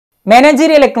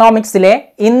Managerial economics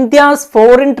India's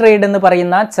foreign trade എന്ന്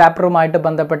പറയുന്ന ചാപ്റ്ററുമായിട്ട്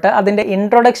ബന്ധപ്പെട്ട് അതിന്റെ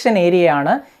ഇൻട്രൊഡക്ഷൻ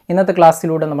ഏരിയയാണ് ഇന്നത്തെ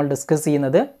ക്ലാസ്സിലൂടെ നമ്മൾ ഡിസ്കസ്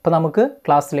ചെയ്യുന്നത്. അപ്പോൾ നമുക്ക്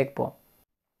ക്ലാസ്സിലേക്ക് പോകാം.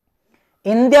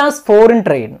 India's foreign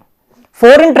trade.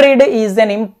 Foreign trade is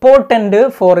an important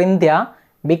for India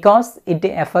because it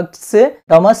affects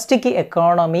domestic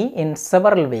economy in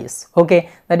several ways. Okay,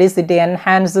 that is it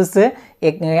enhances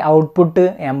output,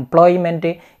 employment.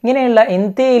 ഇങ്ങനെയുള്ള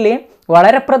ഇന്ത്യയിലെ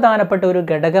വളരെ പ്രധാനപ്പെട്ട ഒരു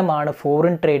ഘടകമാണ്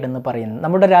ഫോറിൻ ട്രേഡ് എന്ന് പറയുന്നത്.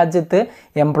 നമ്മുടെ രാജ്യത്ത്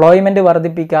എംപ്ലോയ്മെൻറ്റ്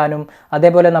വർദ്ധിപ്പിക്കാനും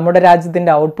അതേപോലെ നമ്മുടെ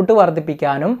രാജ്യത്തിൻ്റെ ഔട്ട്പുട്ട്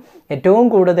വർദ്ധിപ്പിക്കാനും ഏറ്റവും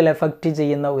കൂടുതൽ എഫക്റ്റ്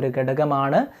ചെയ്യുന്ന ഒരു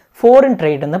ഘടകമാണ് ഫോറിൻ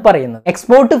ട്രേഡ് എന്ന് പറയുന്നത്.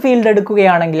 എക്സ്പോർട്ട് ഫീൽഡ്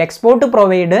എടുക്കുകയാണെങ്കിൽ export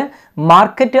provide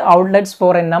market outlets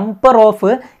four A number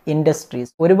of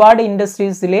industries. ഒരുപാട്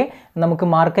ഇൻഡസ്ട്രീസിൽ നമുക്ക്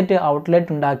market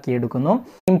outlet ഉണ്ടാക്കിയെടുക്കുന്നു.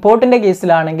 ഇമ്പോർട്ടിൻ്റെ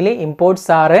കേസിലാണെങ്കിൽ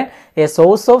imports R A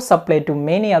source of supply to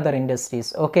many other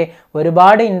industries. Okay,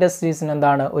 ഒരുപാട് ഇൻഡസ്ട്രീസിന്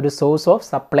എന്താണ് ഒരു സോഴ്സ് ഓഫ്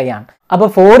സപ്ലൈ ആണ്. അപ്പോൾ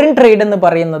ഫോറിൻ ട്രേഡ് എന്ന്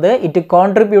പറയുന്നത് it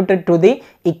contributed to the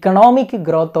economic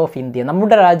growth of India.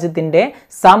 നമ്മുടെ രാജ്യത്തിൻ്റെ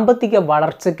സാമ്പത്തിക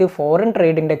വളർച്ചയ്ക്ക് ഫോറിൻ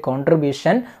ട്രേഡിൻ്റെ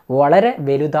കോൺട്രിബ്യൂഷൻ വളരെ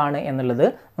വലുതാണ് എന്നുള്ളത്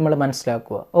നമ്മൾ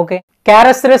മനസ്സിലാക്കുക. Okay,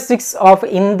 characteristics of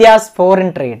India's foreign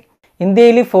trade.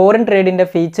 ഇന്ത്യയിൽ ഫോറിൻ ട്രേഡിൻ്റെ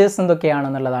ഫീച്ചേഴ്സ്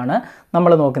എന്തൊക്കെയാണെന്നുള്ളതാണ്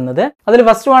നമ്മൾ നോക്കുന്നത്. അതിൽ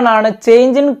ഫസ്റ്റ് വൺ ആണ്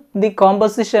change in the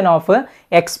composition of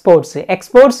exports.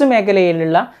 Exports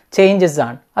മേഖലയിലുള്ള ചേഞ്ചസ്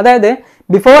ആണ്. അതായത്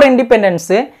before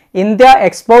independence India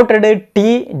exported tea,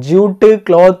 jute,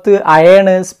 cloth, iron,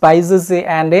 spices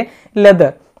and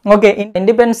leather. Okay,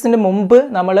 ഇൻഡിപെൻഡൻസിന് മുമ്പ്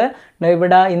നമ്മൾ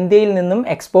ഇവിടെ ഇന്ത്യയിൽ നിന്നും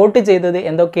എക്സ്പോർട്ട് ചെയ്തത്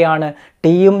എന്തൊക്കെയാണ്?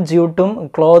 ടീയും ജൂട്ടും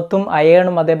ക്ലോത്തും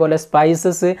അയണും അതേപോലെ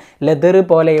സ്പൈസസ്, ലെതർ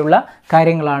പോലെയുള്ള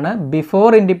കാര്യങ്ങളാണ്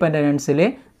ബിഫോർ ഇൻഡിപെൻഡൻസിൽ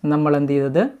നമ്മൾ എന്ത്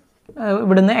ചെയ്തത്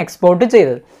ഇവിടുന്ന് എക്സ്പോർട്ട്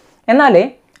ചെയ്തത്. എന്നാൽ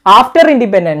ആഫ്റ്റർ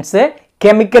ഇൻഡിപെൻഡൻസ്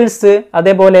കെമിക്കൽസ്,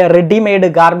 അതേപോലെ റെഡിമെയ്ഡ്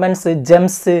ഗാർമെൻറ്റ്സ്,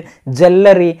 ജെംസ്,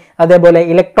 ജ്വല്ലറി, അതേപോലെ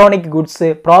electronic goods,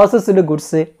 processed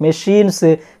goods,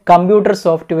 machines, computer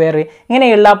software,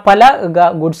 ഇങ്ങനെയുള്ള പല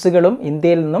ഗുഡ്സുകളും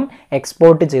ഇന്ത്യയിൽ നിന്നും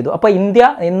എക്സ്പോർട്ട് ചെയ്തു. അപ്പോൾ ഇന്ത്യ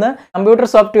ഇന്ന് കമ്പ്യൂട്ടർ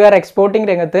സോഫ്റ്റ്വെയർ എക്സ്പോർട്ടിംഗ്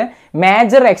രംഗത്ത്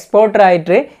മേജർ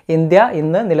എക്സ്പോർട്ടറായിട്ട് ഇന്ത്യ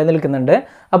ഇന്ന് നിലനിൽക്കുന്നുണ്ട്.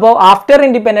 അപ്പോൾ ആഫ്റ്റർ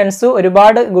ഇൻഡിപെൻഡൻസ്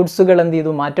ഒരുപാട് ഗുഡ്സുകൾ എന്ത്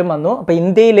ചെയ്തു മാറ്റം വന്നു. അപ്പോൾ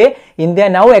India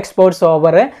now exports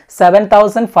over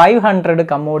 7,500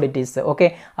 commodities. Okay,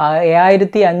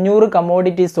 7,500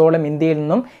 കമ്മോഡിറ്റീസോളം ഇന്ത്യയിൽ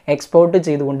നിന്നും എക്സ്പോർട്ട്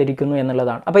ചെയ്തുകൊണ്ടിരിക്കുന്നു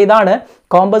എന്നുള്ളതാണ്. അപ്പോൾ ഇതാണ്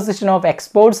കോമ്പോസിഷൻ ഓഫ്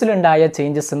എക്സ്പോർട്സിലുണ്ടായ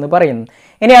ചേഞ്ചസ് എന്ന് പറയുന്നത്.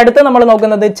 ഇനി അടുത്ത് നമ്മൾ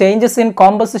നോക്കുന്നത് changes in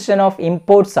composition of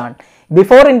imports ആണ്.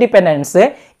 Before independence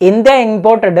India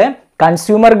imported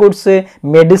consumer goods,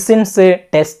 medicines,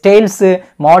 textiles,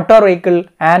 motor vehicle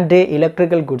and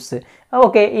electrical goods.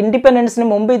 Okay, ഇൻഡിപെൻഡൻസിന്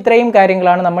മുമ്പ് ഇത്രയും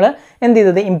കാര്യങ്ങളാണ് നമ്മൾ എന്ത്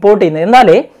ചെയ്തത് ഇമ്പോർട്ട് ചെയ്യുന്നത്. എന്നാൽ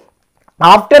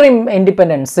after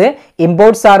independence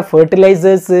imports R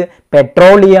fertilisers,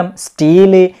 petroleum,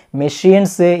 steel,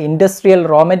 machines, industrial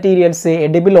raw materials,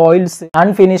 edible oils,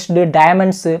 unfinished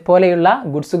diamonds പോലെയുള്ള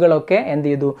ഗുഡ്സുകളൊക്കെ എന്ത്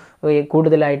ചെയ്തു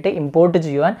കൂടുതലായിട്ട് ഇമ്പോർട്ട്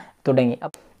ചെയ്യുവാൻ തുടങ്ങി.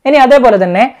 ഇനി അതേപോലെ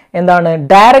തന്നെ എന്താണ്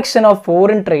ഡയറക്ഷൻ ഓഫ്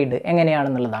ഫോറിൻ ട്രേഡ്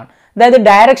എങ്ങനെയാണെന്നുള്ളതാണ്. അതായത്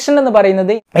ഡയറക്ഷൻ എന്ന്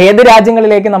പറയുന്നത് ഏത്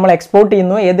രാജ്യങ്ങളിലേക്ക് നമ്മൾ എക്സ്പോർട്ട്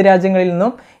ചെയ്യുന്നു, ഏത് രാജ്യങ്ങളിൽ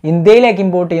നിന്നും ഇന്ത്യയിലേക്ക്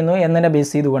ഇമ്പോർട്ട് ചെയ്യുന്നു എന്നതിനെ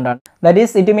ബേസ് ചെയ്തുകൊണ്ടാണ്. That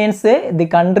is it means the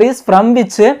countries from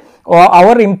which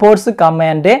our imports come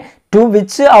and to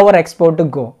which our export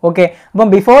go. Okay, അപ്പം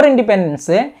ബിഫോർ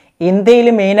ഇൻഡിപെൻഡൻസ് ഇന്ത്യയിൽ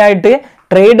മെയിനായിട്ട്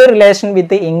ട്രേഡ് റിലേഷൻ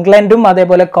വിത്ത് ഇംഗ്ലണ്ടും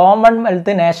അതേപോലെ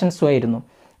കോമൺവെൽത്ത് നേഷൻസും ആയിരുന്നു.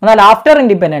 എന്നാൽ after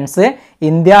independence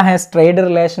India has trade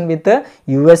relation with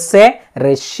USA,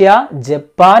 Russia,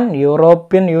 Japan,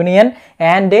 European union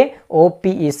and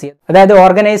OPEC, അതായത്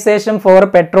organisation for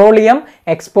petroleum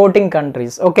exporting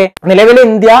countries. Okay, നിലവിൽ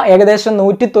India ഏകദേശം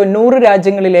 190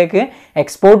 രാജ്യങ്ങളിലേക്ക്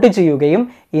എക്സ്പോർട്ട് ചെയ്യുകയും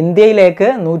ഇന്ത്യയിലേക്ക്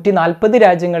 140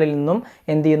 രാജ്യങ്ങളിൽ നിന്നും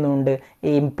എന്ത് ചെയ്യുന്നുണ്ട്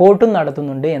ഇമ്പോർട്ടും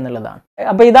നടത്തുന്നുണ്ട് എന്നുള്ളതാണ്.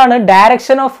 അപ്പോൾ ഇതാണ്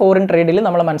ഡയറക്ഷൻ ഓഫ് ഫോറിൻ ട്രേഡിൽ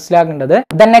നമ്മൾ മനസ്സിലാക്കേണ്ടത്.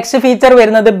 നെക്സ്റ്റ് ഫീച്ചർ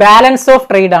വരുന്നത് ബാലൻസ് ഓഫ്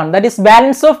ട്രേഡ് ആണ്. That is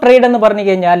balance of trade എന്ന് പറഞ്ഞു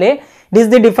കഴിഞ്ഞാൽ it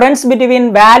is the difference between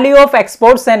value of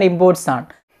exports and imports ആണ്.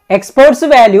 എക്സ്പോർട്ട്സ്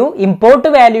വാല്യൂ ഇമ്പോർട്ട്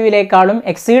വാല്യൂയിലേക്കാളും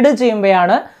എക്സീഡ്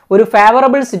ചെയ്യുമ്പോഴാണ് ഒരു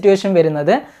ഫേവറബിൾ സിറ്റുവേഷൻ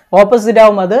വരുന്നത്. ഓപ്പോസിറ്റ്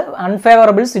ആവും അത്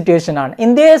അൺഫേവറബിൾ സിറ്റുവേഷൻ ആണ്.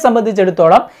 ഇന്ത്യയെ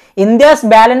സംബന്ധിച്ചിടത്തോളം India's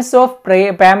balance of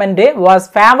payment was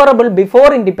favourable before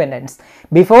independence.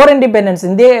 Before independence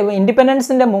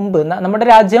ഇൻഡിപെൻഡൻസിന്റെ മുമ്പ് നമ്മുടെ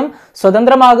രാജ്യം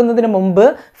സ്വതന്ത്രമാകുന്നതിന് മുമ്പ്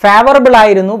ഫേവറബിൾ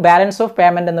ആയിരുന്നു ബാലൻസ് ഓഫ്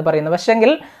പേയ്മെന്റ് എന്ന് പറയുന്നത്.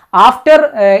 പക്ഷെങ്കിൽ ആഫ്റ്റർ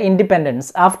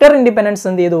ഇൻഡിപെൻഡൻസ്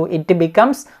എന്ത് ചെയ്തു ഇറ്റ്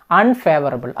ബിക്കംസ്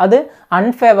അൺഫേവറബിൾ. അത്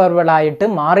അൺഫേവറബിൾ ആയിട്ട്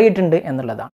മാറിയിട്ടുണ്ട്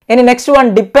എന്നുള്ളതാണ്. ഇനി നെക്സ്റ്റ് വൺ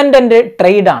ഡിപ്പെൻഡന്റ്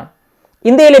ട്രേഡ് ആണ്.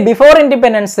 ഇന്ത്യയിൽ before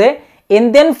independence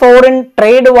Indian foreign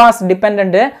trade was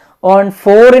dependent on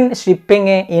foreign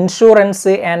shipping,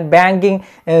 insurance and banking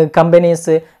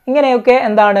companies. ഇങ്ങനെയൊക്കെ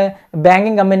എന്താണ്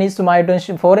ബാങ്കിങ്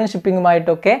കമ്പനീസുമായിട്ടും ഫോറിൻ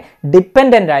ഷിപ്പിങ്ങുമായിട്ടൊക്കെ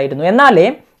ഡിപ്പെൻഡൻ്റ് ആയിരുന്നു. എന്നാൽ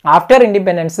after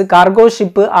independence cargo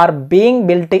ship are being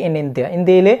built in India.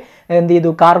 ഇന്ത്യയിൽ എന്ത് ചെയ്തു,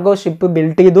 കാർഗോ ഷിപ്പ്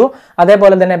ബിൽഡ് ചെയ്തു.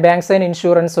 അതേപോലെ തന്നെ ബാങ്ക്സ് ആൻഡ്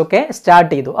ഇൻഷുറൻസ് ഒക്കെ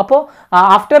സ്റ്റാർട്ട് ചെയ്തു. അപ്പോൾ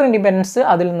ആഫ്റ്റർ ഇൻഡിപെൻഡൻസ്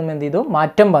അതിൽ നിന്നും എന്ത് ചെയ്തു,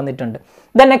 മാറ്റം വന്നിട്ടുണ്ട്.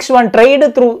 The next one trade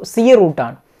through see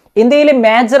റൂട്ടാണ്. ഇന്ത്യയിൽ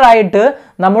മേജറായിട്ട്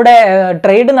നമ്മുടെ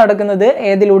ട്രേഡ് നടക്കുന്നത്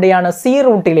ഏതിലൂടെയാണ്? See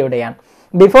റൂട്ടിലൂടെയാണ്.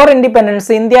 Before independence,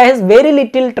 India has very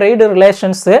little trade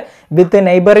relations with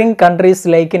neighboring countries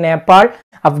like Nepal,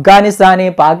 Afghanistan,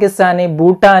 Pakistan,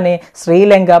 Bhutan,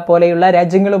 Sri Lanka പോലെയുള്ള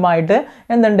രാജ്യങ്ങളുമായിട്ട്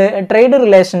എന്തുണ്ട്, ട്രേഡ്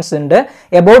റിലേഷൻസ് ഉണ്ട്.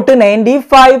 About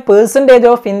 95%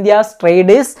 of India's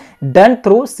trade is done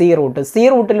through sea route. See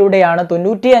റൂട്ടിലൂടെയാണ്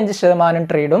 95%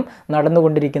 ട്രേഡും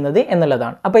നടന്നുകൊണ്ടിരിക്കുന്നത്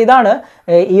എന്നുള്ളതാണ്. അപ്പോൾ ഇതാണ്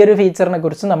ഈ ഒരു ഫീച്ചറിനെ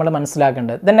കുറിച്ച് നമ്മൾ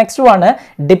മനസ്സിലാക്കേണ്ടത്. The next one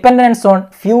dependence on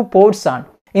few ports ആണ്.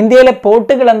 ഇന്ത്യയിലെ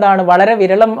പോർട്ടുകൾ എന്താണ്, വളരെ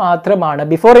വിരളം മാത്രമാണ്.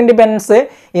 Before independence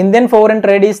Indian foreign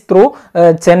trade is through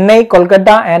Chennai, Kolkata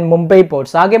and Mumbai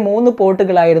ports. ആകെ 3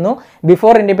 പോർട്ടുകളായിരുന്നു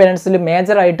ബിഫോർ ഇൻഡിപെൻഡൻസിൽ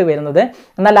മേജറായിട്ട് വരുന്നത്.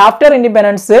 എന്നാൽ ആഫ്റ്റർ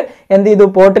ഇൻഡിപെൻഡൻസ് എന്ത് ചെയ്തു,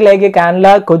 പോർട്ടിലേക്ക് കാനല,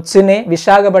 കൊച്ചിന്,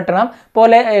 വിശാഖപട്ടണം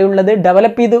പോലെയുള്ളത്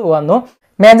ഡെവലപ്പ് ചെയ്ത് വന്നു.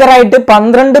 മേജറായിട്ട്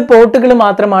 12 പോർട്ടുകൾ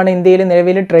മാത്രമാണ് ഇന്ത്യയിൽ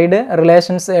നിലവിൽ ട്രേഡ്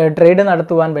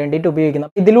നടത്തുവാൻ വേണ്ടിയിട്ട്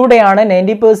ഉപയോഗിക്കുന്നത്. ഇതിലൂടെയാണ്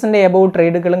 90% എബോവ്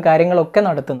ട്രേഡുകളും കാര്യങ്ങളൊക്കെ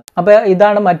നടത്തുന്നത്. അപ്പോൾ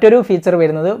ഇതാണ് മറ്റൊരു ഫീച്ചർ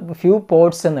വരുന്നത്, ഫ്യൂ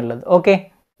പോർട്ട്സ് എന്നുള്ളത്. ഓക്കെ,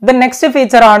 ദ നെക്സ്റ്റ്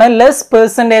ഫീച്ചർ ആണ് less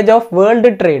percentage of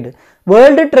world trade.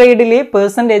 World ട്രേഡിൽ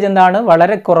percentage എന്താണ്,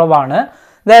 വളരെ കുറവാണ്.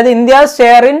 അതായത് India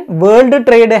share in world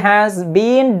trade has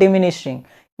been diminishing.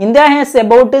 India has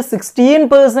about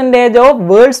 16% of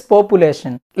world's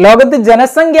population. ലോകത്ത്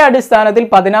ജനസംഖ്യ അടിസ്ഥാനത്തിൽ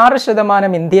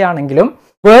 16% ഇന്ത്യയാണെങ്കിലും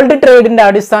വേൾഡ് ട്രേഡിന്റെ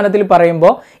അടിസ്ഥാനത്തിൽ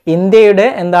പറയുമ്പോൾ ഇന്ത്യയുടെ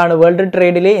എന്താണ്, വേൾഡ്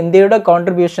ട്രേഡിൽ ഇന്ത്യയുടെ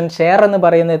കോൺട്രിബ്യൂഷൻ ഷെയർ എന്ന്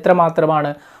പറയുന്നത് എത്ര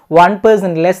മാത്രമാണ്,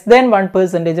 1%, ലെസ് ദാൻ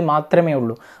 1% മാത്രമേ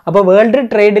ഉള്ളൂ. അപ്പോൾ വേൾഡ്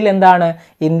ട്രേഡിൽ എന്താണ്,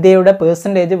 ഇന്ത്യയുടെ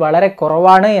പെർസെൻറ്റേജ് വളരെ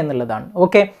കുറവാണ് എന്നുള്ളതാണ്.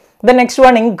 Okay, the next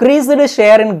one increased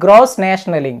share in gross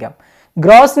national income.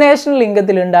 Gross national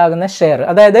ഇൻകത്തിൽ ഉണ്ടാകുന്ന ഷെയർ,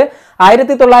 അതായത്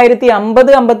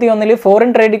 1950-51 foreign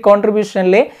trade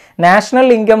കോൺട്രിബ്യൂഷനിൽ national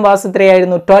income was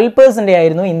എത്രയായിരുന്നു, 12%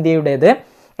 ആയിരുന്നു ഇന്ത്യയുടേത്.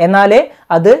 എന്നാൽ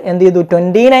അത് എന്ത് ചെയ്തു,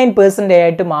 29%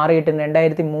 ആയിട്ട് മാറിയിട്ടുണ്ട്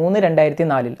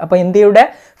 2003-2004. അപ്പോൾ ഇന്ത്യയുടെ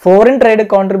foreign trade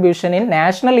contribution in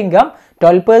national income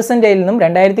 12% നിന്നും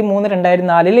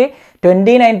 2003-2004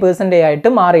 29% ആയിട്ട്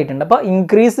മാറിയിട്ടുണ്ട്. അപ്പോൾ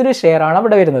ഇൻക്രീസ്ഡ് ഷെയർ ആണ്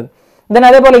അവിടെ വരുന്നത്. ദെൻ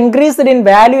അതേപോലെ increased in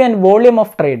value and volume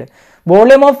of trade.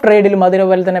 Volume of ട്രേഡിലും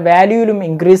അതേപോലെ തന്നെ വാല്യൂയിലും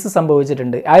ഇൻക്രീസ്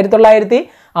സംഭവിച്ചിട്ടുണ്ട്.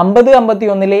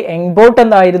 1950-51 എക്സ്പോർട്ട്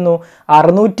എന്തായിരുന്നു,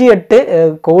 608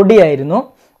 കോടിയായിരുന്നു.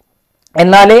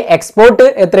 എന്നാൽ എക്സ്പോർട്ട്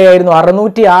എത്രയായിരുന്നു,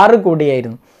 606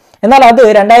 കോടിയായിരുന്നു. എന്നാൽ അത്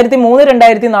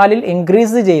 2003-2004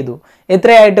 ഇൻക്രീസ് ചെയ്തു.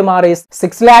 എത്രയായിട്ട് മാറി,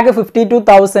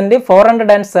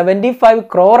 6,52,475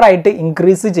 crore ആയിട്ട്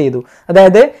ഇൻക്രീസ് ചെയ്തു.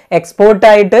 അതായത്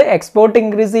എക്സ്പോർട്ട്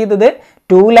ഇൻക്രീസ് ചെയ്തത്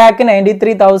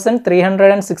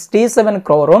 2,93,367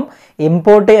 crore,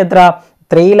 ഇമ്പോർട്ട് എത്ര,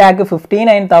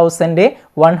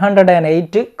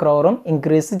 3,59,108 crore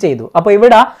ഇൻക്രീസ് ചെയ്തു. അപ്പോൾ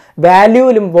ഇവിടെ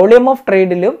വാല്യൂവിലും വോളിയം ഓഫ്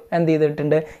ട്രേഡിലും എന്ത്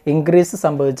ചെയ്തിട്ടുണ്ട്, ഇൻക്രീസ്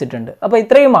സംഭവിച്ചിട്ടുണ്ട്. അപ്പോൾ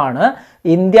ഇത്രയുമാണ്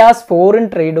ഇന്ത്യാസ് ഫോറിൻ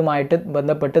ട്രേഡുമായിട്ട്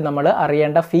ബന്ധപ്പെട്ട് നമ്മൾ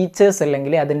അറിയേണ്ട ഫീച്ചേഴ്സ്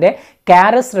അല്ലെങ്കിൽ അതിൻ്റെ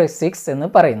ക്യാരക്ടറിസ്റ്റിക്സ് എന്ന്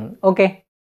പറയുന്നത്. ഓക്കെ.